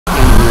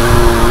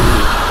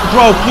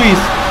Bro, please.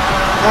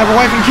 I have a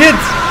wife and kids.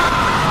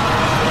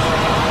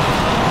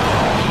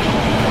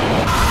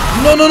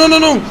 No, no, no, no,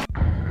 no.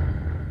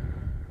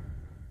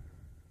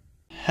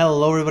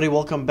 Hello everybody,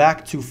 welcome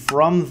back to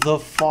From the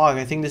Fog.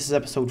 I think this is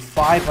episode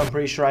 5, I'm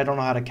pretty sure. I don't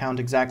know how to count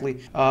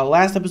exactly.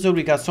 Last episode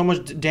we got so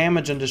much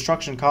damage and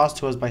destruction caused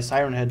to us by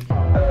Siren Head.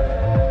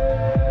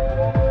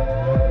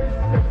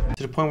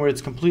 To the point where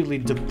it's completely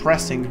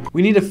depressing.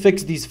 We need to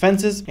fix these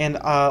fences, and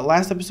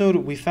last episode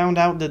we found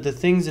out that the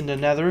things in the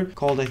nether,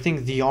 called I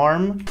think the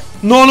arm.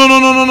 No, no, no,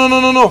 no, no, no, no,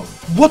 no, no.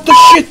 What the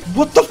shit?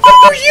 What the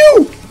fuck are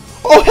you?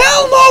 Oh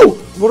hell no!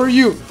 What are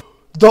you?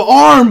 The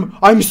arm!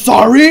 I'm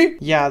sorry?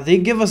 Yeah, they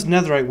give us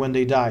netherite when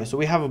they die, so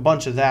we have a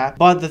bunch of that.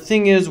 But the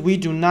thing is, we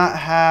do not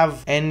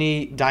have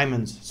any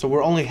diamonds, so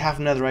we're only half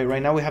netherite.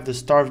 Right now we have the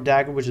starved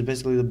dagger, which is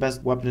basically the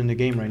best weapon in the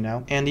game right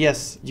now. And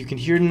yes, you can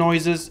hear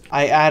noises.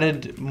 I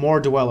added more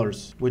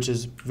dwellers, which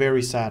is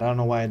very sad. I don't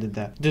know why I did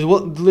that.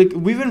 Like,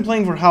 we've been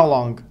playing for how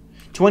long?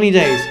 20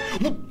 days.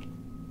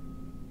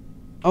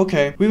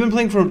 Okay, we've been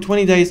playing for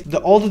 20 days.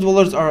 All the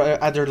dwellers are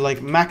at their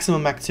like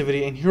maximum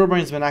activity, and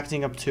Herobrine's been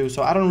acting up too,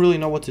 so I don't really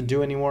know what to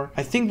do anymore.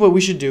 I think what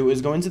we should do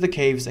is go into the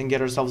caves and get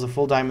ourselves a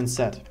full diamond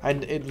set.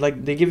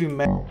 Like they give you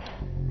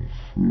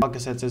mega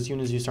sets as soon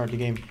as you start the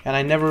game, and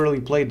I never really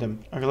played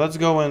them. Okay, let's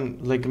go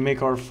and like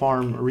make our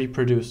farm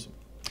reproduce.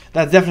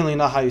 That's definitely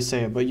not how you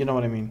say it, but you know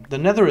what I mean. The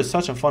nether is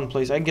such a fun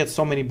place. I can get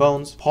so many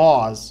bones.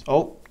 Pause.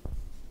 Oh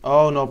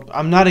nope,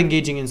 I'm not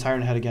engaging in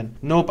Siren Head again.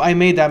 Nope, I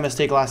made that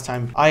mistake last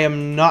time.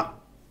 I'm not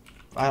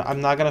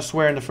gonna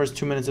swear in the first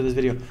 2 minutes of this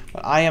video,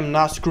 but I am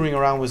not screwing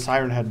around with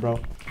Siren Head, bro.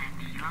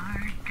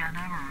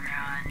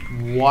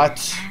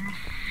 What?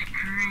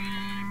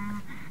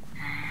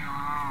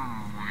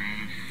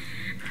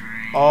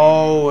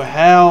 Oh,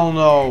 hell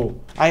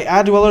no. I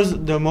add dwellers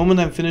the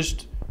moment I'm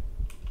finished.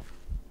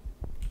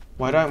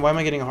 Why am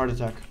I getting a heart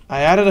attack?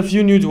 I added a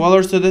few new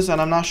dwellers to this, and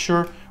I'm not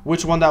sure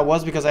which one that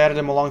was because I added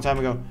them a long time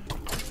ago.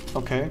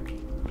 Okay.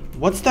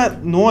 What's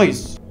that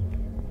noise?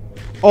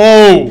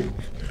 Oh!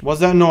 What's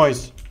that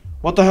noise?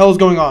 What the hell is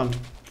going on?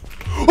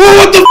 Oh,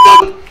 what the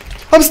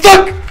fuck? I'm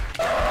stuck!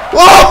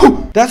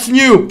 Oh! That's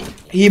new!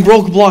 He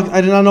broke blocks.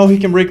 I did not know he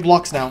can break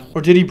blocks now. Or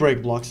did he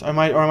break blocks? Or am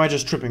I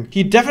just tripping?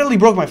 He definitely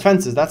broke my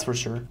fences, that's for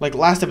sure. Like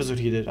last episode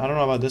he did. I don't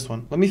know about this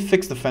one. Let me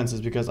fix the fences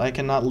because I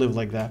cannot live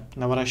like that.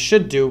 Now what I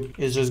should do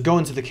is just go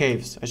into the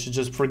caves. I should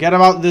just forget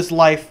about this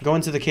life, go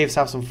into the caves,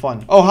 have some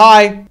fun. Oh,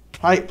 hi!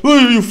 Hi.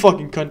 Oh, you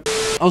fucking cunt.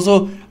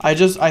 Also, I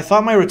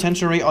thought my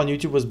retention rate on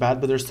YouTube was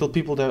bad, but there's still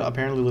people that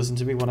apparently listen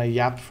to me when I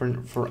yap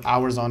for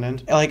hours on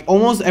end. Like,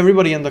 almost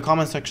everybody in the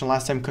comment section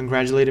last time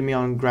congratulated me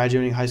on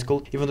graduating high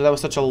school, even though that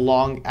was such a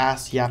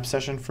long-ass yap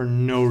session for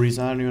no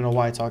reason. I don't even know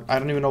why I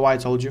don't even know why I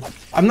told you.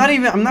 I'm not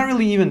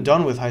really even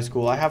done with high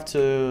school. I have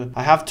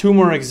 2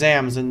 more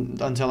exams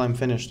until I'm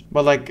finished.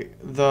 But, like,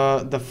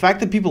 the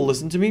fact that people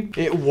listen to me,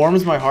 it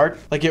warms my heart.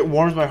 Like, it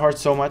warms my heart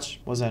so much.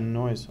 What's that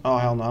noise? Oh,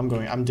 hell no,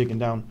 I'm digging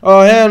down.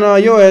 Oh, hell no,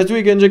 yo ass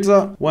tweaking,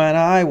 Jigsaw. When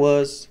I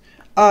was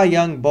a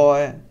young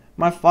boy,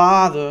 my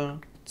father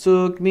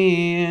took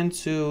me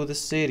into the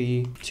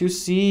city to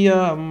see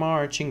a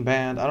marching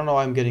band. I don't know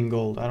why I'm getting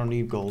gold. I don't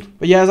need gold.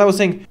 But yeah, as I was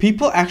saying,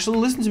 people actually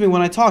listen to me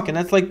when I talk, and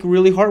that's like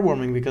really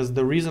heartwarming because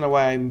the reason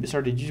why I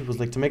started YouTube was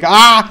like to make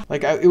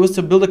it was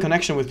to build a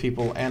connection with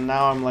people, and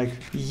now I'm like,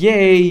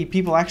 yay,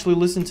 people actually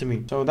listen to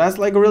me. So that's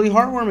like really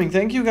heartwarming.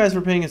 Thank you guys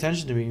for paying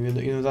attention to me.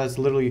 You know, that's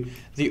literally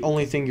the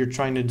only thing you're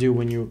trying to do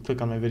when you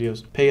click on my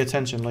videos. Pay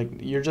attention. Like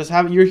you're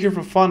here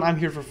for fun. I'm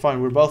here for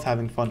fun. We're both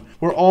having fun.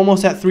 We're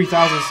almost at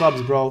 3,000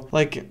 subs, bro.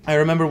 Like I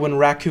remember when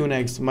Raccoon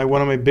Eggs, one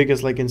of my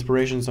biggest like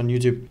inspirations on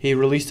YouTube, he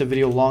released a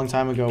video a long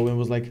time ago and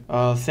was like,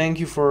 thank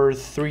you for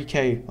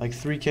 3K, like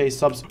 3K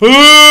subs.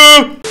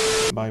 Bye.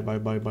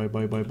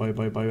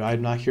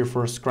 I'm not here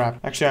for a scrap.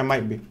 Actually, I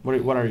might be.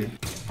 What are you?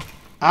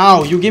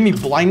 Ow, you gave me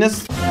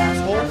blindness,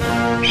 asshole.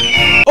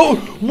 Oh,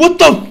 what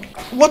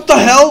the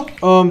hell?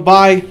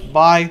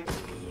 Bye.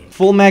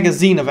 Full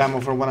magazine of ammo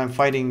for when I'm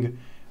fighting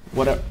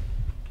whatever.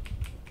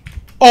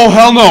 Oh,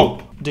 hell no.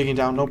 Digging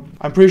down. Nope.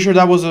 I'm pretty sure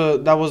that was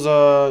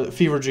a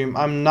fever dream.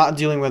 I'm not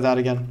dealing with that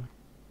again.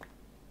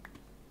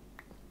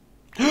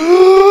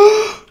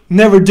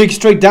 Never dig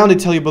straight down, they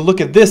tell you, but look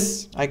at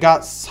this. I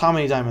got how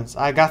many diamonds?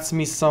 I got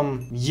me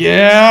some.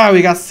 Yeah,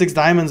 we got 6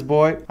 diamonds,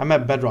 boy. I'm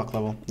at bedrock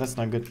level. That's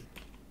not good.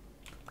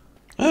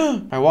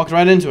 I walked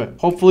right into it.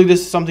 Hopefully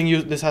this is something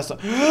this has to.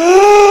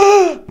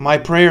 My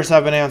prayers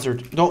have been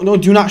answered.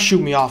 Do not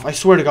shoot me off. I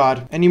swear to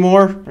God. Any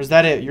more? Or is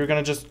that it? You're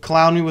gonna just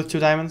clown me with 2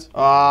 diamonds?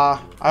 I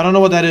don't know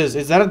what that is.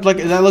 Is that like,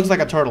 that looks like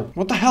a turtle.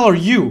 What the hell are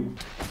you?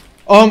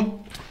 Oh!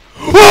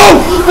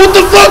 What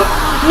the fuck?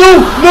 No!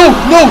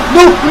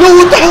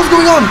 What the hell's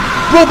going on?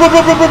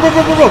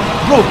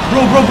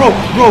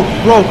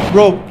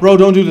 Bro,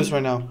 don't do this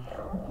right now.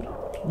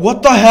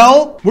 What the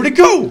hell? Where'd it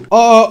go?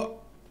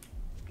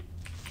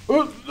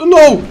 No,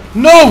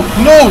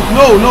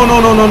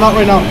 not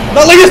right now.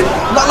 Not like this,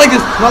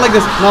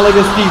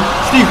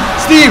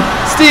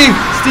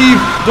 Steve,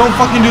 don't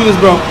fucking do this,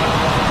 bro.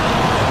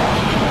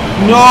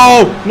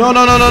 No.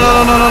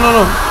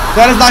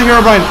 That is not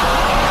Herobrine.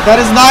 That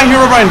is not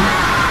Herobrine.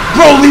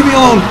 Bro, leave me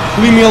alone.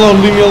 Leave me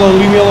alone. Leave me alone.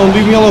 Leave me alone.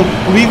 Leave me alone.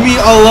 Leave me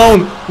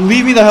alone.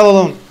 Leave me the hell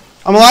alone.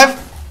 I'm alive?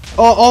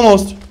 Oh,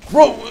 almost.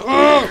 Bro,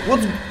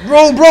 what's...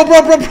 Bro,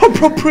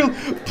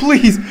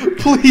 please.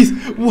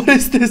 What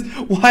is this?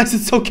 Why is it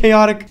so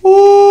chaotic?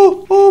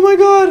 Oh my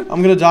god.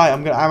 I'm gonna die.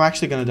 I'm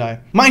actually gonna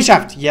die.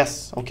 Mineshaft.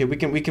 Yes. Okay, we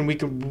can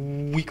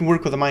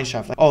work with a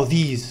mineshaft. Oh,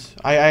 these.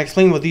 I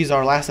explained what these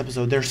are last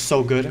episode. They're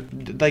so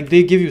good. Like,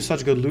 they give you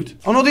such good loot.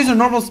 Oh no, these are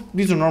normal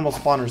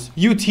spawners.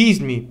 You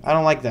teased me. I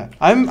don't like that.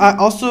 I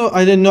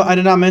did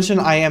not mention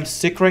I am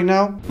sick right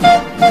now.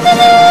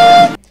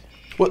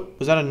 What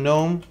was that? A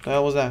gnome? The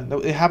hell was that?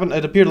 It happened.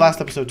 It appeared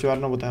last episode too. I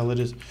don't know what the hell it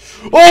is.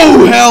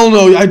 Oh hell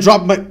no! I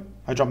dropped my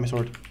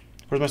sword.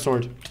 Where's my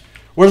sword?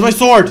 Where's my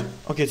sword?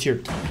 Okay, it's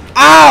here.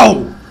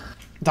 Ow!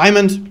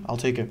 Diamond. I'll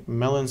take it.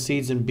 Melon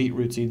seeds and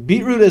beetroot seeds.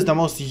 Beetroot is the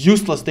most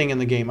useless thing in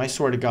the game. I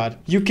swear to God.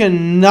 You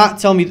cannot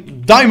tell me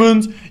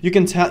diamonds. You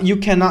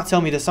cannot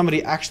tell me that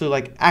somebody actually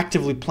like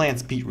actively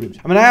plants beetroot.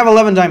 I mean, I have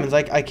 11 diamonds.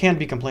 I can't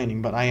be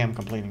complaining, but I am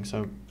complaining.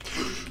 So.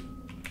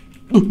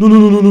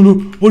 No.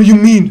 What do you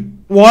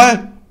mean?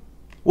 What?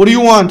 What do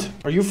you want?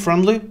 Are you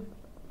friendly?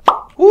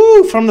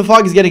 Ooh, From the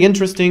Fog is getting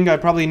interesting. I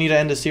probably need to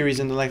end the series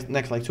in the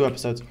next like 2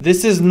 episodes.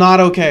 This is not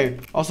okay.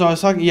 Also, I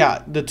was talking,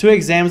 yeah, the 2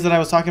 exams that I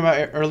was talking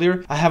about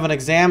earlier. I have an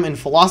exam in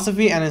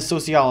philosophy and in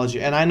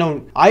sociology. And I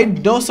know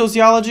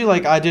sociology,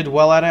 like I did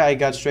well at it. I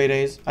got straight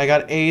A's. I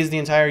got A's the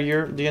entire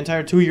year, the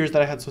entire 2 years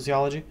that I had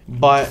sociology.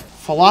 But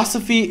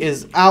philosophy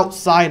is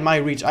outside my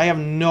reach. I have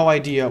no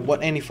idea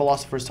what any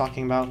philosopher is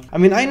talking about. I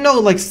mean, I know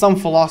like some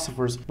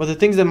philosophers, but the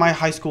things that my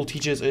high school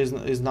teaches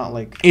is not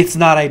like, it's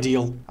not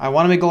ideal. I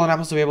want to make golden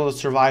apples to be able to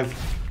survive.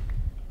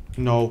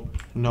 No.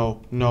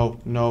 What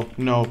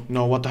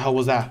the hell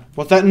was that?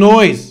 What's that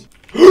noise?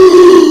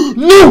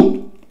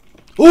 No!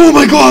 Oh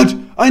my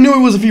god! I knew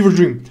it was a fever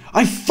dream.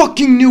 I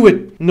fucking knew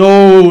it.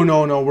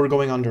 No. We're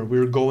going under.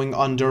 We're going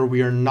under.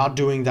 We are not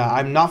doing that.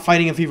 I'm not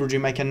fighting a fever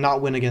dream. I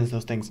cannot win against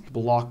those things.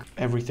 Block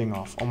everything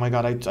off. Oh my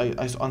god.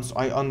 I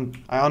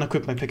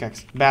unequipped my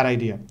pickaxe. Bad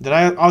idea. Did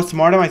I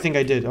outsmart him? I think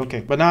I did.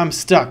 Okay. But now I'm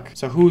stuck.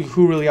 So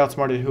who really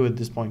outsmarted who at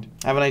this point?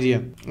 I have an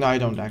idea. No, I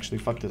don't actually.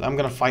 Fuck this. I'm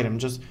gonna fight him.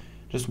 Just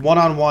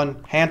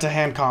one-on-one,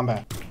 hand-to-hand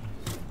combat.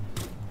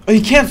 Oh,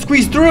 he can't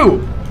squeeze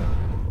through.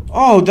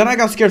 Oh, then I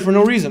got scared for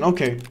no reason.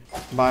 Okay.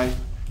 Bye.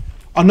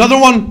 Another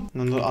one.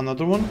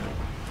 Another one.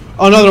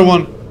 Another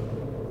one.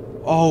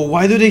 Oh,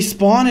 why do they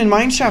spawn in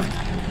mineshaft?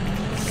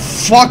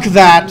 Fuck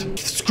that.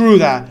 Screw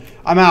that.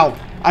 I'm out.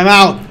 I'm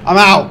not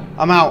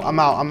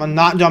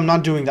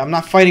doing that. I'm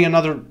not fighting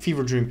another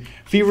fever dream.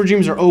 Fever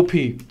dreams are OP.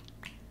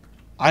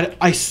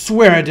 I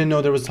swear I didn't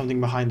know there was something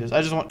behind this.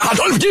 I just wanted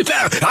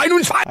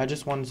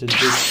to do.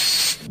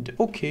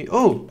 Okay.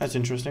 Oh, that's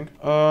interesting.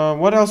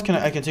 What else can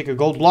I can take a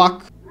gold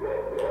block.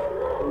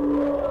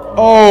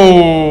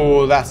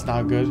 Oh, that's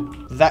not good.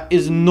 That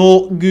is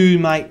not good,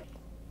 mate.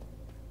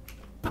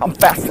 I'm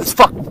fast as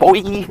fuck,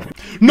 boy.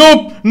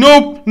 Nope.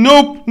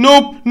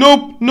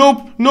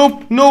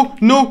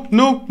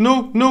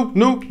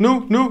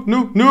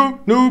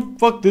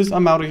 Fuck this.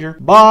 I'm out of here.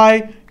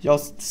 Bye. Y'all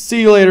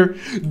see you later.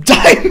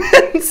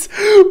 Diamonds!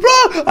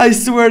 Bro, I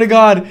swear to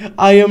God,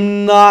 I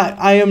am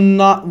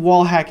not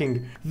wall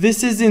hacking.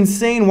 This is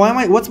insane.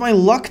 What's my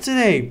luck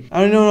today?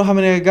 I don't know how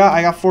many I got.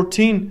 I got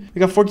 14. We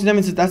got 14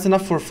 diamonds. That's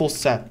enough for a full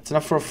set. It's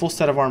enough for a full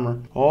set of armor.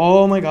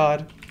 Oh my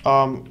God.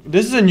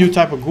 This is a new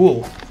type of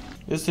ghoul.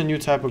 I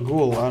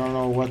don't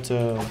know what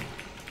to...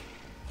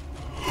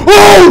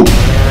 Oh!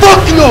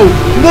 Fuck no!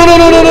 No,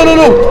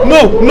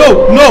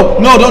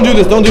 don't do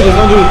this. I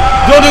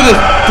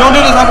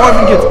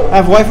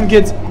have wife and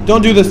kids.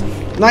 Don't do this.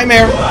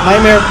 Nightmare,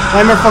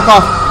 fuck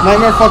off.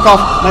 Nightmare.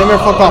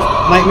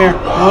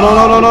 No.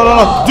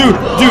 Dude,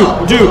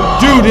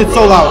 it's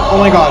so loud. Oh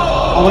my god,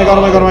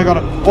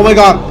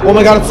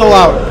 it's so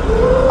loud.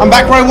 I'm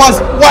back where I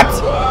was. What?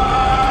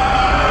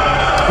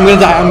 I'm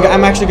gonna die.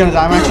 I'm actually gonna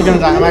die.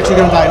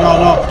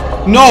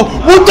 No.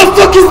 What the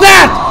fuck is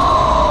that?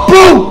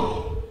 Bro!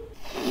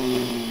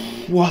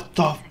 What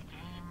the?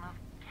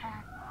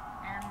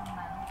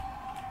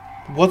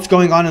 What's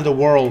going on in the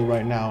world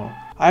right now?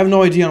 I have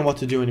no idea on what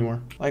to do anymore.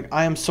 Like,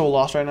 I am so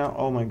lost right now.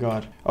 Oh my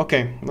god.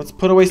 Okay, let's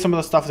put away some of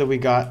the stuff that we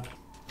got.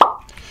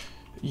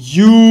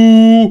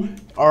 You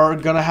are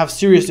gonna have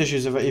serious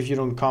issues if you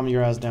don't calm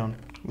your ass down.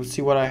 Let's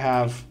see what I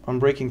have.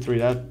 Unbreaking 3.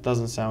 That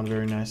doesn't sound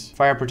very nice.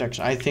 Fire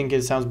protection. I think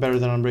it sounds better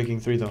than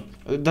Unbreaking 3 though.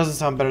 It doesn't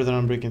sound better than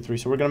Unbreaking 3.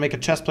 So we're gonna make a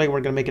chest plate.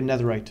 We're gonna make a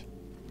netherite.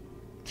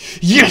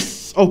 Yes!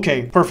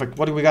 Okay, perfect.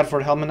 What do we got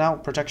for a helmet now?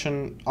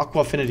 Protection,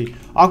 Aqua Affinity.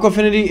 Aqua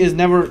Affinity is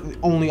never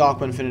only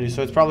Aqua Infinity,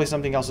 so it's probably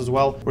something else as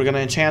well. We're gonna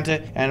enchant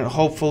it, and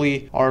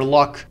hopefully our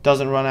luck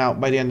doesn't run out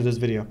by the end of this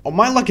video. Oh,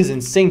 my luck is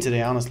insane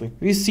today, honestly.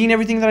 Have you seen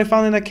everything that I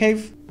found in that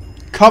cave?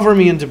 Cover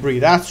me in debris.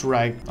 That's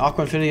right.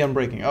 Aqua Infinity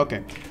Unbreaking.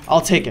 Okay,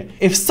 I'll take it.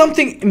 If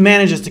something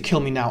manages to kill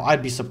me now,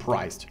 I'd be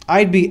surprised.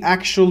 I'd be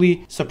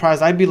actually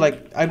surprised. I'd be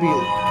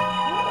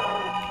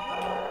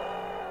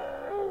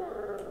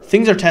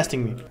Things are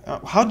testing me.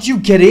 How'd you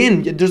get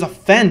in? There's a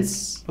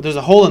fence. But there's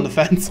a hole in the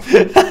fence.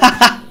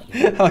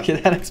 Okay,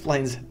 that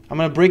explains it. I'm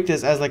gonna break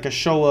this as like a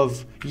show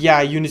of,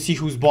 yeah, you need to see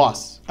who's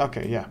boss.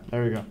 Okay, yeah,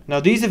 there we go. Now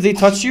these, if they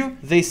touch you,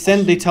 they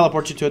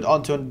teleport you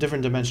onto a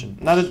different dimension.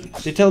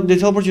 They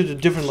teleport you to a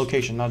different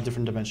location, not a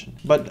different dimension.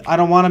 But I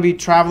don't want to be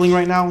traveling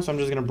right now, so I'm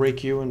just gonna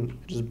break you and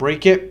just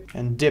break it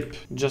and dip.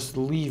 Just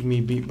leave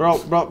me be,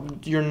 bro.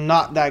 You're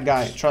not that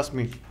guy. Trust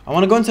me. I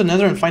want to go into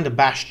Nether and find a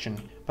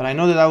bastion. But I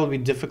know that will be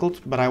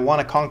difficult, but I want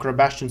to conquer a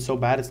bastion so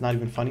bad it's not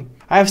even funny.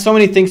 I have so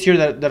many things here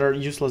that are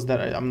useless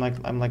that I'm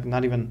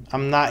not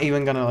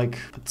even gonna like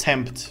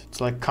attempt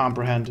to like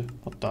comprehend.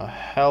 What the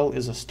hell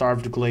is a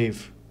starved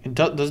glaive?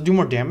 Does it do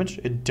more damage?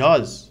 It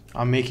does.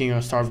 I'm making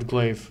a starved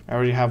glaive. I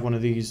already have one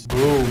of these.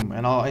 Boom.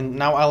 And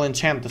now I'll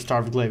enchant the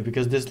starved glaive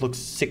because this looks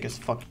sick as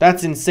fuck.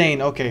 That's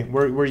insane. Okay,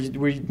 we're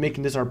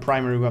making this our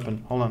primary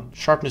weapon. Hold on.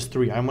 Sharpness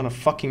 3. I'm gonna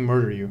fucking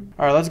murder you.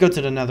 Alright, let's go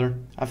to the Nether.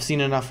 I've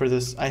seen enough for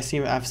this. I've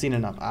seen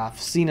enough.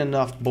 I've seen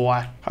enough,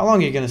 boy. How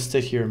long are you gonna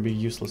sit here and be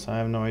useless? I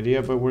have no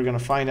idea, but we're gonna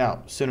find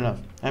out soon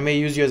enough. I may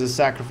use you as a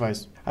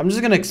sacrifice. I'm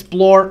just gonna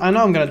explore. I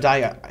know I'm gonna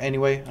die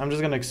anyway. I'm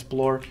just gonna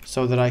explore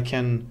so that I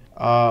can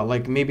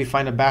like maybe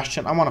find a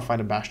bastion. I want to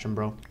find a bastion,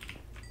 bro.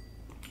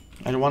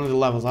 I don't want the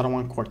levels. I don't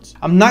want quartz.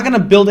 I'm not gonna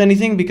build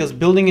anything because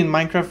building in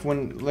Minecraft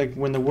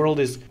when the world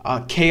is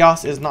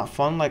chaos is not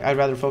fun. Like, I'd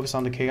rather focus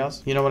on the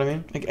chaos. You know what I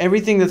mean? Like,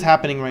 everything that's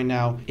happening right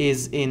now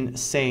is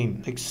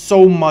insane. Like,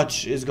 so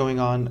much is going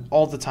on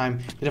all the time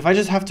that if I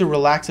just have to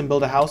relax and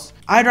build a house,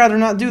 I'd rather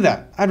not do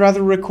that. I'd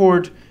rather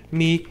record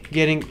me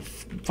getting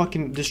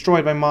fucking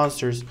destroyed by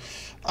monsters.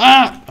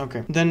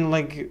 Okay. Then,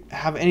 like,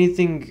 have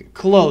anything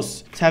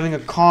close to having a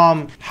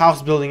calm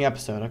house building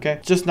episode, okay?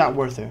 It's just not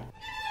worth it.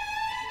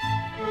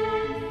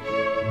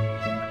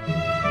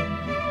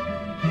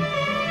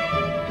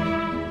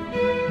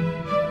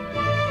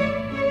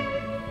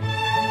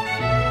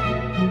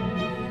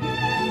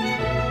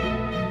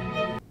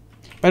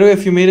 By the way,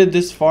 if you made it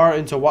this far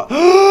into what?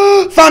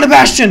 Found a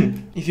bastion!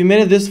 If you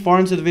made it this far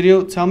into the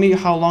video, tell me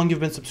how long you've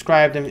been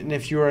subscribed and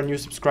if you're a new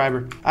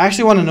subscriber. I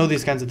actually want to know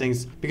these kinds of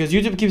things because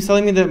YouTube keeps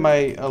telling me that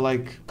my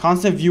like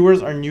constant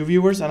viewers are new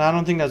viewers, and I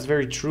don't think that's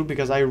very true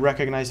because I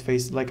recognize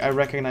I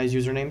recognize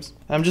usernames.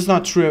 And I'm just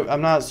not true.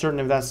 I'm not certain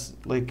if that's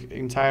like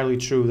entirely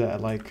true that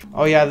like,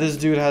 oh yeah, this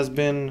dude has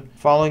been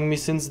following me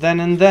since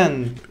then and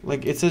then.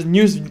 Like it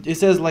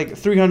says like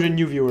 300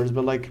 new viewers,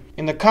 but like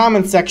in the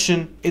comment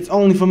section, it's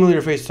only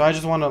familiar faces. So I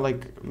just want to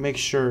like make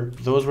sure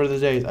those were the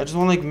days. I just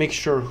want to like make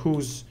sure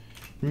who's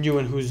new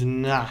and who's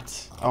not.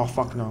 Oh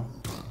fuck no.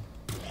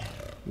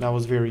 That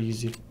was very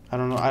easy. I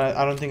don't know.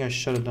 I don't think I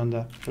should have done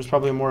that. There's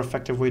probably a more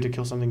effective way to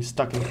kill something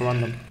stuck in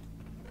corundum.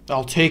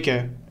 I'll take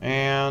it.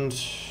 And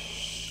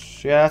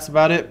yeah, that's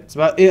about it. It's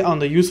about it on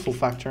the useful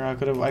factor. I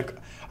would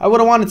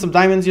have wanted some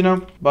diamonds, you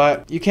know,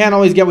 but you can't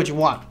always get what you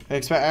want.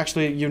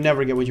 Actually, you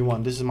never get what you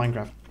want. This is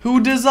Minecraft. Who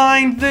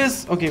designed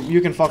this? Okay, you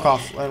can fuck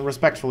off,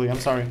 respectfully. I'm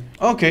sorry.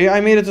 Okay, I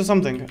made it to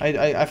something.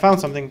 I found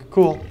something.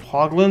 Cool.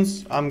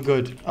 Hoglins? I'm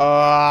good.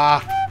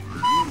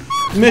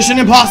 Mission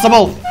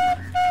impossible!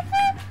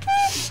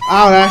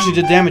 Ow, that actually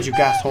did damage, you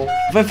gasshole.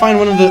 If I find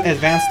one of the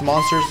advanced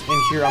monsters in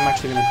here, I'm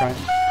actually gonna cry.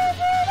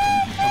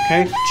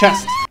 Okay,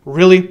 chest.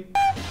 Really?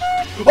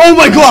 Oh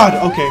my god!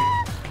 Okay.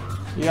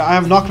 Yeah, I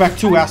have knockback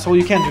too, asshole.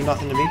 You can't do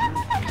nothing to me.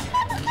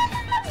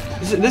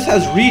 This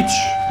has reach.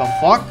 The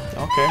fuck?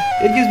 Okay.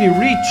 It gives me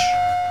reach.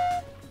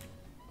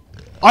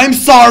 I'm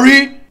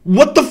sorry!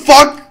 What the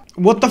fuck?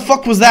 What the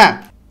fuck was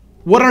that?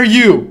 What are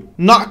you?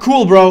 Not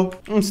cool, bro.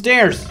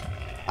 Stairs.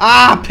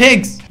 Ah,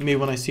 pigs! Me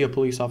when I see a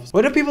police officer.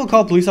 Why do people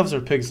call police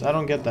officer pigs? I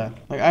don't get that.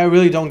 Like, I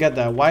really don't get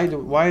that. Why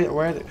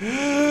are they...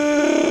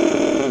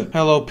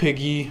 Hello,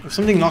 piggy. If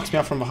something knocks me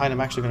out from behind, I'm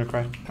actually gonna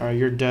cry. Alright,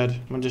 you're dead.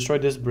 I'm gonna destroy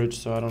this bridge,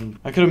 so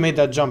I could have made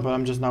that jump, but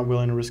I'm just not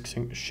willing to risk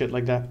shit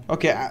like that.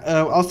 Okay,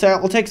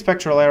 I'll take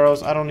spectral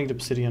arrows. I don't need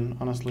obsidian,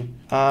 honestly.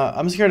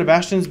 I'm scared of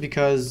bastions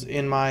because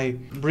in my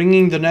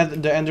bringing the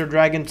ender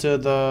dragon to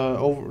the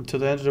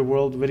end of the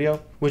world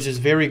video, which is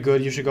very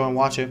good, you should go and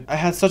watch it. I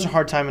had such a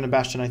hard time in a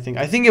bastion, I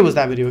think it was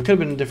that video. It could have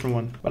been a different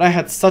one, but I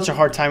had such a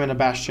hard time in a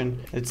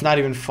bastion. It's not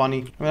even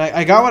funny. I mean,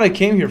 I got what I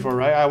came here for,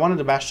 right? I wanted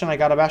a bastion. I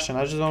got a bastion.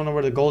 I just don't know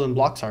where the golden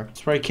blocks are.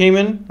 That's where I came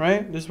in,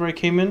 right? This is where I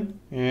came in.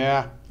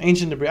 Yeah,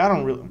 ancient debris. I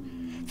don't really...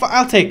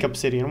 I'll take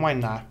obsidian. Why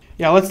not?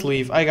 Yeah, let's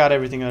leave. I got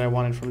everything that I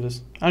wanted from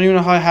this. I don't even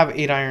know how I have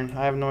 8 iron.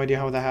 I have no idea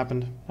how that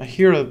happened. I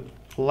hear a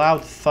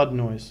loud thud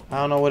noise. I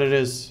don't know what it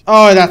is.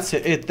 Oh, that's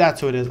it. That's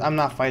who it is. I'm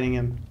not fighting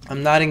him.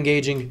 I'm not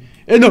engaging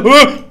in the...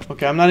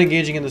 Okay, I'm not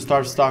engaging in the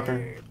starved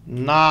stalker.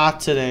 Not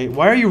today.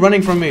 Why are you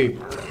running from me?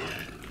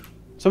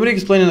 Somebody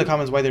explain in the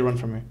comments why they run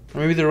from me.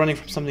 Or maybe they're running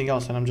from something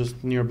else and I'm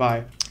just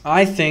nearby.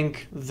 I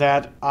think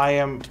that I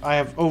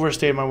have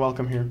overstayed my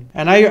welcome here.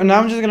 And I'm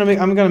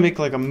gonna make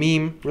like a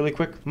meme really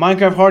quick.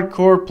 Minecraft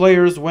hardcore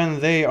players when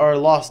they are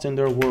lost in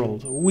their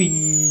world. Let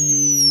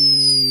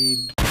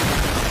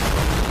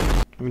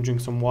me drink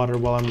some water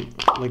while I'm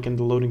like in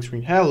the loading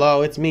screen.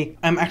 Hello, it's me.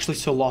 I'm actually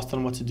so lost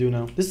on what to do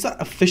now. This is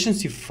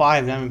efficiency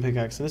 5 diamond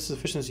pickaxe and this is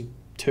efficiency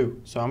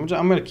 2. So I'm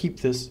gonna keep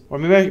this. Or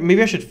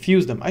maybe I should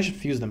fuse them. I should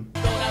fuse them.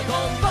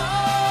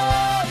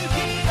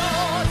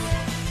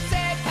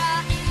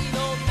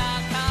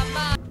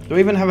 Do I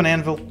even have an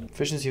anvil?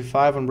 Efficiency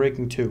 5 on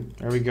breaking 2.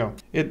 There we go.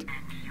 It.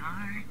 You're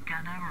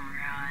gonna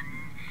run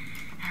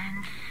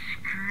and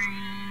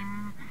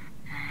scream.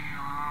 They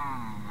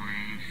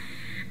always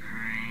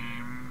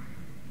scream.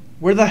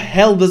 Where the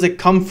hell does it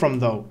come from,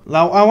 though?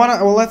 Now,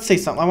 let's say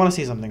something. I want to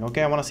say something,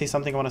 okay? I want to say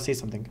something.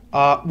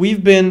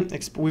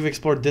 We've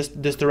explored this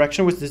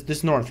direction, which is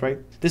this north, right?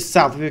 This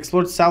south. We've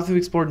explored south, we've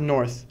explored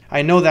north.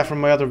 I know that from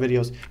my other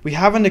videos. We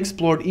haven't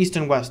explored east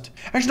and west.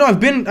 Actually, no, I've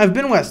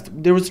been west.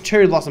 There was a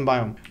cherry blossom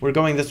biome. We're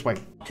going this way.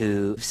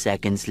 2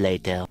 seconds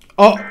later.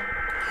 Oh!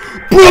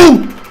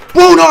 Bro!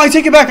 Bro, no, I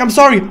take it back. I'm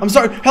sorry.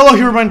 Hello,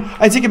 Herobrine.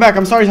 I take it back.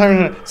 I'm sorry, Siren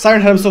Head. Siren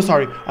Head, I'm so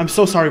sorry. I'm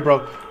so sorry,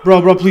 bro.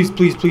 Bro, please.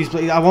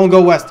 I won't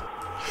go west.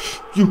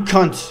 You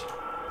cunt.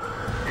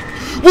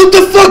 What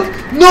the fuck?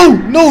 No.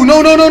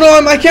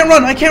 I can't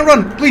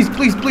run. Please.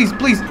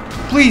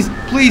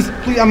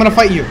 I'm gonna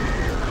fight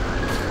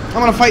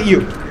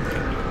you.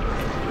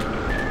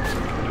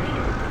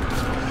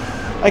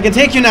 I can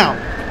take you now.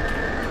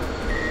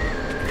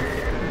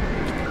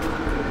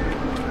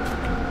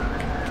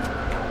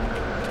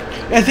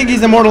 I think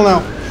he's immortal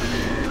now.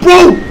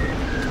 Bro!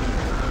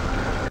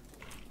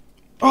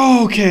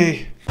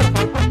 Okay.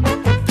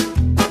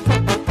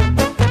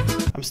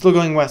 I'm still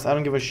going west. I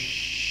don't give a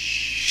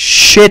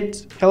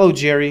shit. Hello,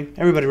 Jerry.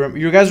 Everybody,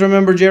 you guys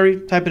remember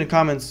Jerry? Type in the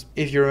comments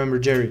if you remember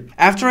Jerry.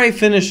 After I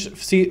finish,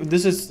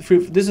 this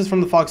is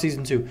from the Fog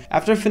season 2.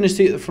 After I finish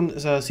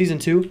season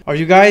 2, are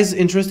you guys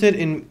interested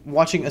in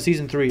watching a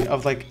season 3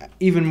 of like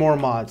even more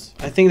mods?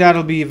 I think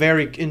that'll be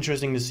very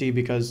interesting to see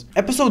because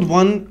episode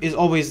 1 is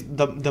always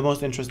the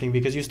most interesting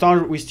because you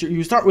start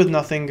with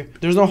nothing.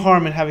 There's no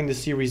harm in having the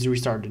series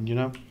restarted, you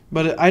know.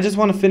 But I just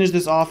want to finish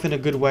this off in a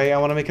good way. I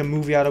want to make a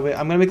movie out of it.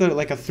 I'm going to make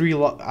like a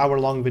 3-hour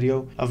long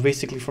video of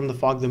basically From the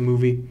Fog the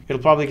movie.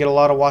 It'll probably get a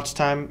lot of watch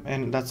time,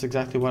 and that's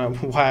exactly why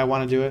I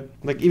want to do it.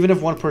 Like, even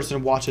if one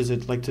person watches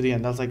it like to the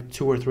end, that's like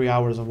 2 or 3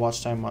 hours of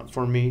watch time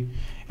for me.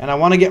 And I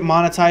want to get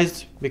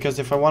monetized because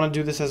if I want to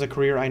do this as a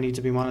career, I need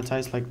to be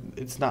monetized. Like,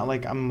 it's not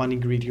like I'm money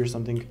greedy or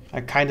something.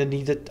 I kind of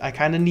need it.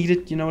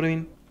 You know what I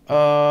mean?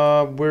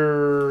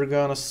 We're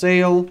gonna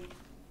sail.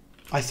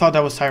 I thought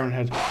that was Siren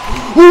Head.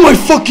 Oh my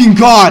fucking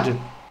god!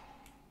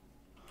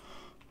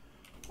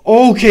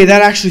 Okay,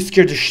 that actually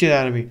scared the shit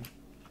out of me.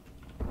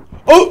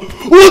 Oh!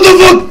 What the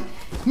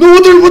fuck? No,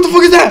 what the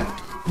fuck is that?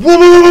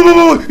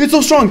 Whoa. It's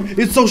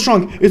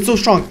so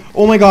strong.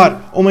 Oh my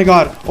god.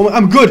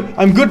 I'm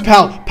good,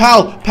 pal.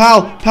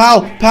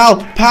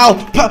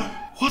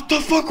 What the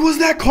fuck was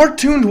that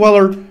cartoon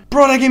dweller?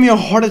 Bro, that gave me a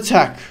heart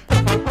attack.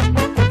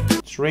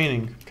 It's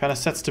raining. Kind of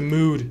sets the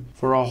mood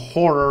for a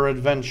horror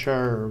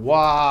adventure.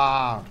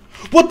 Wow.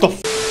 What the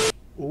f?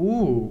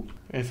 Ooh.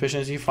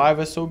 Efficiency 5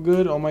 is so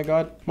good. Oh my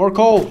god. More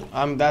coal.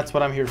 That's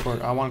what I'm here for.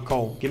 I want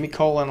coal. Give me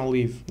coal and I'll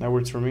leave. That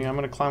works for me. I'm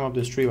gonna climb up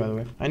this tree, by the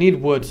way. I need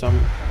wood, so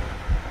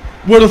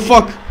Where the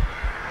fuck?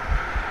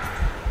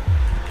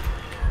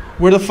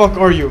 Where the fuck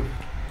are you?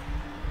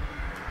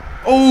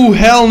 Oh,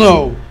 hell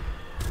no.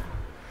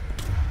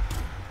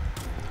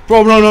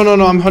 Bro,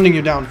 no. I'm hunting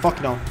you down.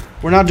 Fuck no.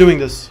 We're not doing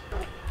this.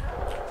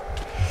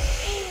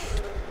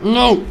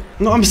 No,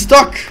 I'm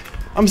stuck.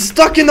 I'm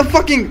stuck and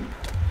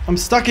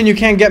you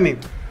can't get me.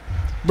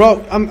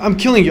 Bro, I'm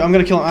killing you. I'm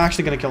gonna kill him. I'm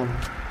actually gonna kill him.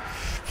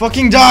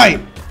 Fucking die.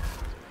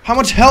 How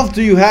much health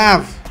do you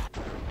have?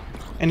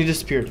 And he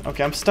disappeared.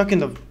 Okay, I'm stuck in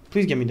the...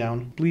 Please get me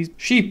down. Please.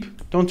 Sheep,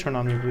 don't turn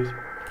on me, please.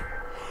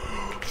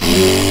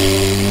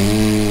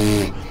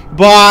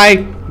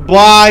 Bye.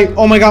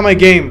 Oh my god, my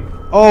game.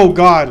 Oh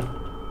god.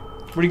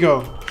 Where'd he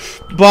go?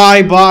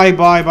 Bye.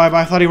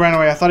 I thought he ran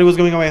away. I thought he was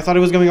going away.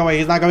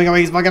 He's not going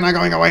away. He's fucking not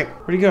going away.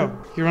 Where'd he go?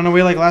 He ran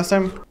away like last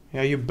time?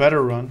 Yeah, you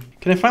better run.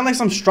 Can I find like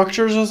some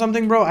structures or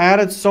something, bro? I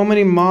added so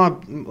many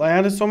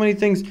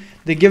things.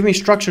 They give me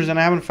structures and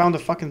I haven't found a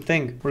fucking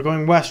thing. We're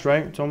going west,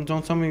 right? Don't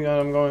tell me that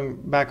I'm going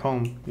back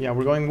home. Yeah,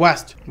 we're going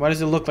west. Why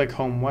does it look like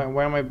home? Why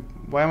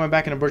am I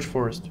back in a birch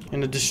forest?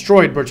 In a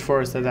destroyed birch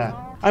forest at that.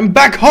 I'm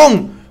back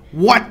home!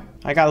 What?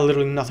 I got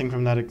literally nothing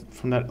from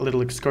that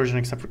little excursion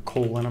except for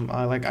coal, and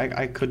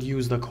I could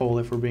use the coal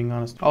if we're being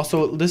honest.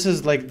 Also, this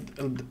is like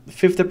the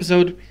 5th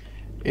episode.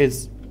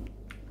 It's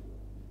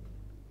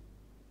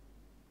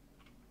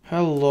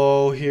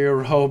hello,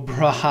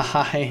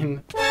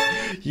 Herobrine.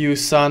 You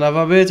son of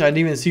a bitch. I didn't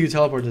even see you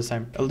teleport this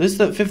time. This is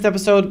the 5th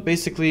episode.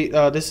 Basically,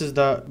 this is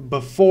the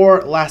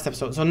before last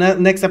episode. So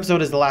next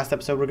episode is the last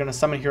episode. We're gonna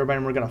summon Herobrine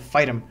and we're gonna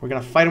fight him. We're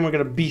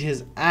gonna beat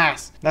his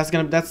ass. That's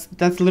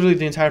literally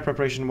the entire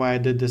preparation why I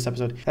did this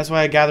episode. That's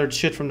why I gathered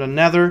shit from the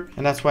nether,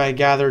 and that's why I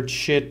gathered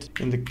shit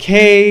in the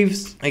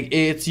caves. Like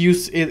it's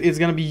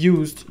gonna be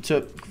used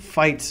to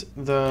fight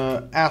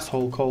the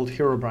asshole called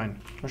Herobrine.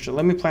 Actually,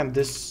 let me plant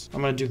this.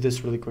 I'm gonna do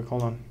this really quick.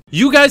 Hold on.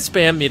 You guys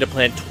spammed me to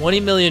plant 20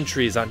 million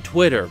trees on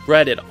Twitter,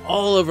 Reddit,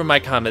 all over my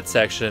comment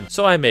section,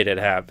 so I made it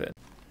happen.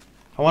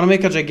 I want to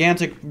make a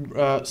gigantic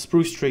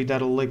spruce tree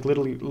that'll like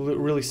literally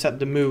really set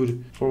the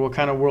mood for what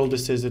kind of world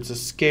this is. It's a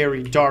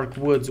scary, dark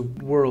woods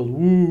world.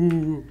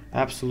 Woo!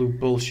 Absolute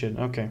bullshit.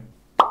 Okay.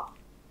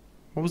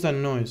 What was that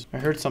noise? I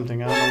heard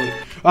something. I don't know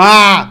what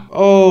Ah!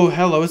 Oh,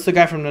 hello. It's the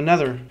guy from the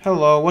nether.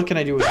 Hello. What can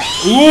I do with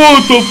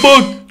What the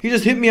fuck? He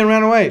just hit me and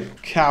ran away.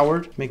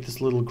 Coward. Make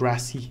this little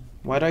grassy.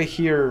 Why do I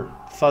hear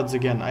thuds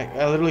again?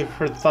 I literally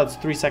heard thuds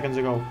 3 seconds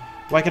ago.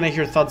 Why can I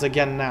hear thuds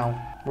again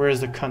now? Where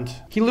is the cunt?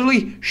 He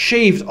literally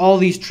shaved all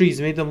these trees,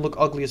 made them look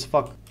ugly as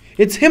fuck.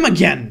 It's him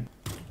again!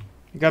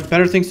 You got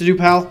better things to do,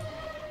 pal?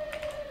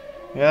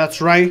 Yeah, that's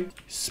right.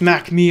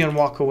 Smack me and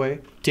walk away,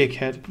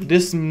 dickhead.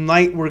 This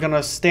night we're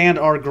gonna stand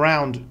our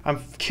ground.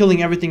 I'm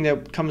killing everything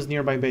that comes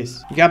near my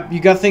base. You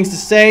got things to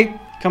say?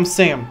 Come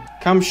say them.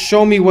 Come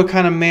show me what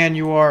kind of man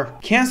you are.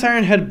 Cast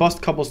iron head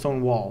bust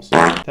cobblestone walls.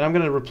 Then I'm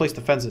gonna replace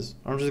the fences.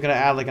 I'm just gonna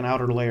add like an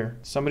outer layer.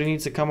 Somebody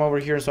needs to come over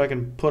here so I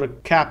can put a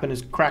cap in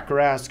his cracker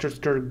ass. Skirt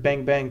skirt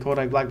bang bang.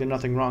 Kodak Black did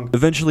nothing wrong.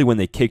 Eventually when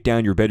they kick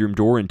down your bedroom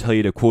door and tell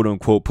you to quote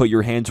unquote put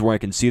your hands where I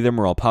can see them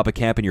or I'll pop a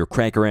cap in your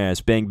cracker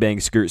ass. Bang bang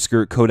skirt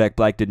skirt. Kodak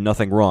Black did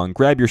nothing wrong.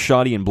 Grab your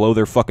shoddy and blow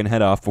their fucking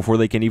head off before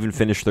they can even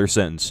finish their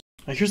sentence.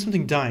 I hear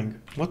something dying.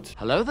 What?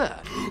 Hello there.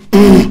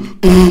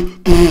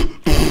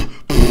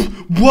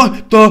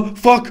 What the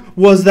fuck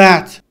was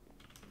that?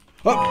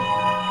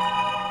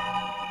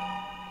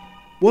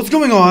 What's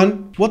going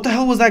on? What the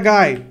hell was that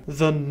guy?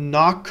 The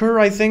Knocker,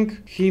 I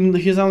think. He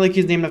sounded like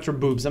he's named after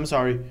boobs. I'm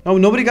sorry. No,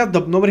 nobody has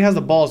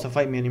the balls to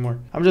fight me anymore.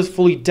 I'm just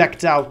fully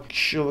decked out.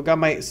 Got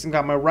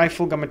my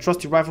rifle, got my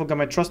trusty rifle, got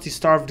my trusty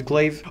starved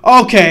glaive.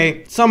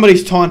 Okay,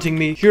 somebody's taunting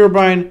me.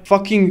 Herobrine,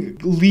 fucking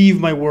leave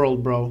my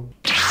world, bro.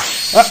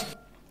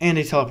 And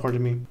they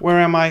teleported me. Where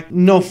am I?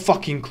 No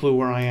fucking clue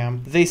where I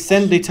am. They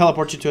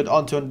teleport you to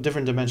a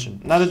different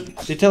dimension.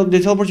 They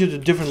teleport you to a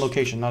different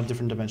location, not a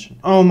different dimension.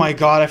 Oh my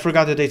god, I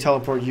forgot that they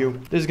teleport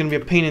you. This is gonna be a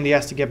pain in the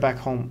ass to get back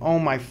home. Oh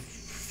my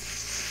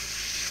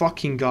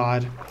fucking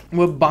god.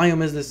 What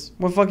biome is this?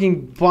 What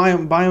fucking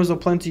biomes of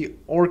plenty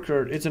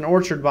orchard? It's an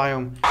orchard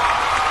biome.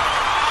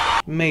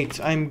 Mate,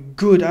 I'm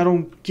good. I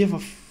don't give a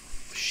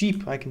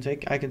sheep.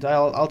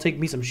 I'll take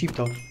me some sheep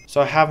though.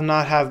 So I have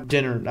not had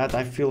dinner. That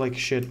I feel like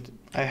shit.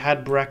 I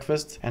had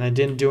breakfast and I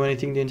didn't do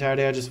anything the entire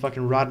day. I just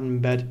fucking rotted in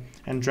bed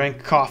and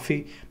drank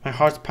coffee. My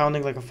heart's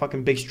pounding like a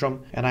fucking bass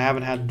drum and I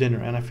haven't had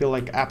dinner and I feel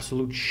like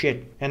absolute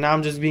shit. And now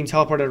I'm just being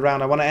teleported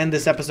around. I want to end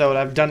this episode.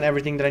 I've done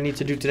everything that I need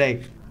to do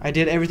today. I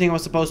did everything I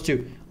was supposed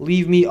to.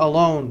 Leave me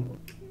alone.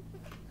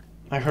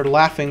 I heard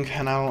laughing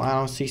and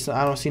I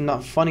don't see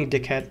not funny,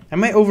 dickhead.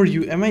 Am I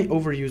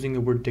overusing the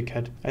word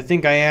dickhead? I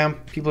think I am.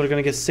 People are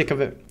gonna get sick of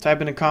it.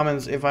 Type in the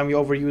comments if I'm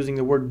overusing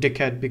the word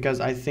dickhead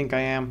because I think I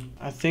am.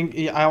 I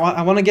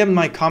want to get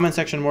my comment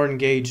section more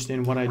engaged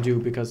in what I do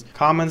because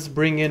comments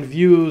bring in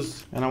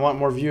views and I want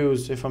more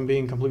views if I'm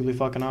being completely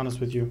fucking honest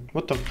with you.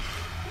 What the?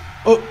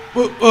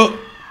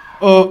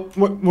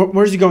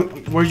 Where's he going?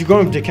 Where are you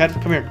going,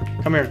 dickhead? Come here.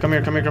 I'm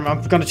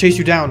gonna chase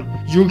you down.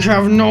 You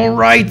have no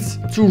right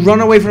to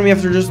run away from me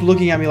after just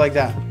looking at me like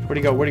that. Where'd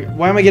he go?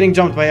 Why am I getting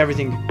jumped by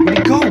everything? Where'd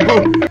he go,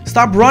 bro?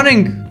 Stop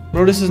running!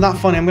 Bro, this is not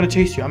funny. I'm gonna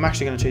chase you. I'm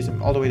actually gonna chase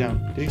him all the way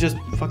down. Did he just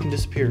fucking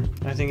disappear?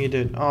 I think he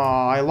did. Oh,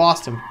 I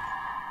lost him.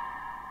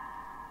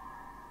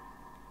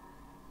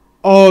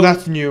 Oh,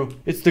 that's new.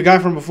 It's the guy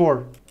from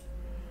before.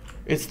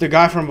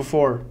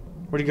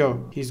 Where'd he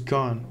go? He's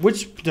gone.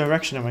 Which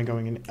direction am I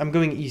going in? I'm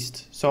going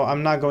east, so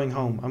I'm not going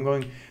home. I'm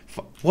going...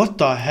 What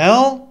the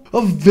hell?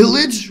 A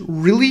village?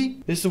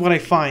 Really? This is what I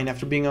find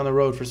after being on the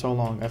road for so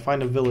long. I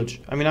find a village.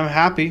 I mean, I'm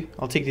happy.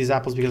 I'll take these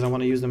apples because I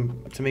want to use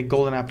them to make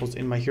golden apples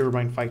in my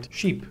Herobrine fight.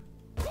 Sheep.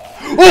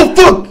 Oh,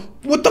 fuck!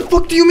 What the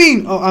fuck do you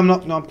mean? Oh, I'm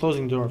not... No, I'm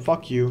closing the door.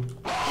 Fuck you.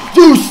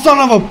 You son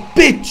of a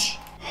bitch!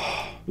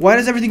 Why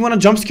does everything want to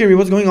jump scare me?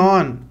 What's going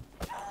on?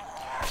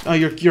 Oh,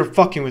 you're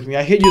fucking with me.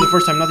 I hit you the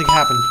first time. Nothing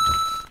happened.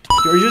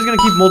 Are you just gonna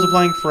keep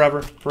multiplying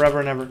forever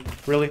and ever?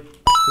 Really? Is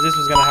this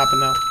what's gonna happen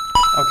now?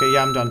 Okay,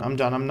 yeah, I'm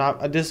done. I'm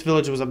not. This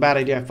village was a bad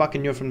idea. I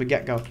fucking knew it from the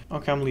get-go.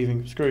 Okay, I'm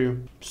leaving. Screw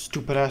you.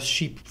 Stupid ass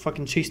sheep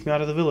fucking chased me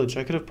out of the village.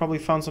 I could have probably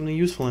found something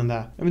useful in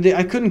that. I mean,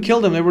 I couldn't kill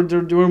them. They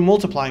were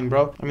multiplying,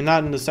 bro. I mean,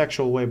 not in the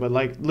sexual way, but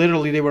like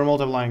literally they were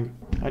multiplying.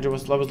 I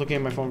was looking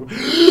at my phone.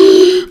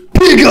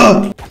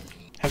 Pigga!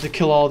 I have to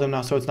kill all of them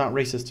now, so it's not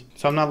racist.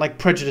 So I'm not like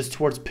prejudiced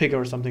towards Pigga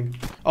or something.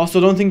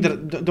 Also, don't you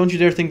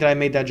dare think that I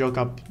made that joke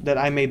up. That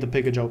I made the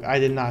Pigga joke. I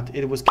did not.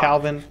 It was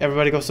Calvin.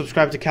 Everybody go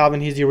subscribe to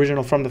Calvin. He's the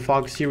original From the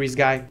Fog series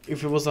guy.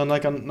 If it was on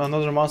like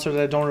another monster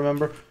that I don't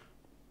remember.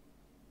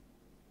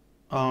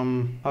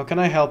 How can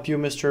I help you,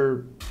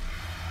 Mr.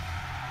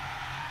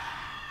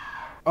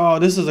 Oh,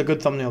 this is a good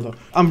thumbnail though.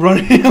 I'm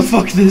running.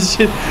 Fuck this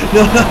shit.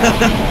 No.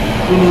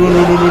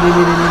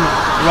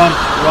 Run.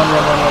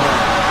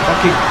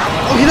 Fucking.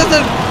 Oh, he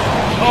doesn't.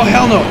 Oh,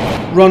 hell no.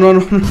 Run. Bro,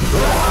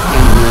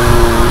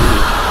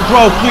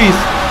 please.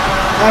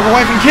 I have a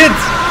wife and kids.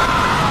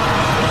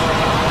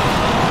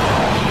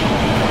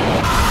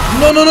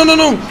 No.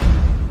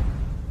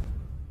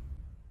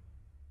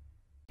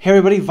 Hey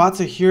everybody,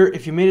 Vatsa here.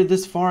 If you made it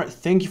this far,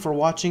 thank you for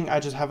watching. I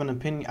just have an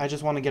opinion. I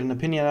just want to get an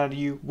opinion out of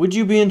you. Would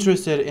you be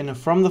interested in a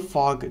From the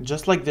Fog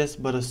just like this,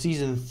 but a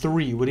season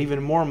 3 with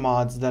even more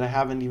mods that I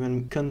haven't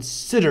even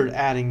considered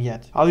adding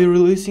yet? I'll be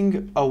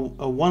releasing a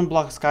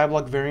 1-block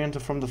skyblock variant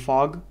of From the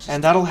Fog,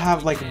 and that'll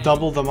have like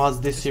double the mods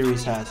this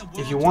series has.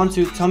 If you want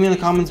to, tell me in the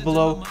comments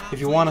below if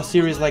you want a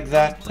series like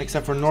that,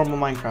 except for normal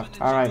Minecraft.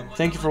 Alright,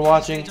 thank you for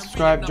watching.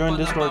 Subscribe, join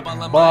Discord.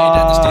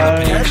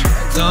 Bye!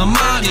 The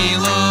money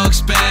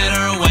looks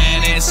better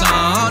when it's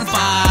on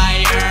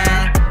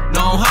fire.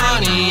 No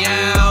honey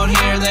out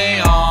here, they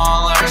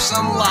all are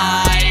some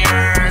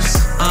liars.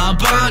 A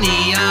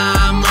bunny,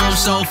 I move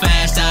so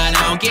fast I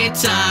don't get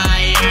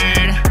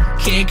tired.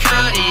 Kid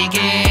Cudi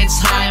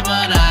gets high,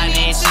 but I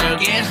need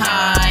to get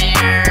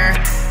higher.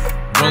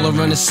 Roll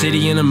around the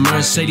city in a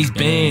Mercedes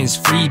Benz.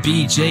 Free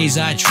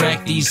BJs, I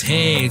track these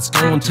heads.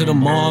 Going to the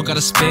mall,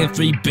 gotta spend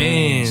 3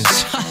 bands.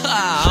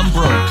 Haha, I'm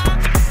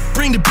broke.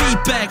 Bring the beat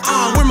back,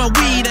 where my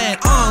weed at?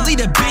 Leave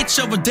that bitch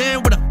over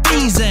there where the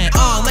fiends at.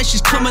 Like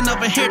she's coming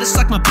over here to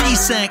suck my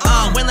B-sack.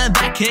 Well in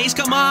that case,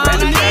 come on, I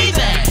need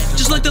that.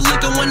 Just like the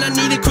liquor when I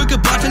need a quicker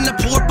button to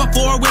pour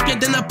before I whip it,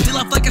 then I peel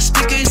off like a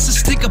sticker. It's a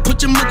sticker, put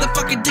your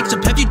motherfucking dicks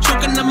up. Have you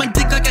choking on my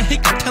dick like a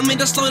hiccup? Tell me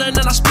to slow down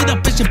and I'll speed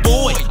up, it's your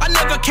boy. I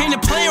never came to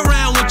play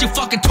around with your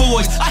fucking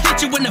toys. I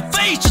hit you in the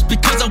face just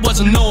because I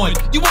was annoyed.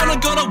 You wanna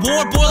go to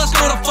war, boy, let's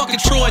go to fucking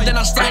Troy. Then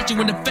I'll slice you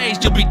in the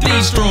face, you'll be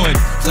destroyed.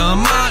 The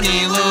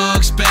money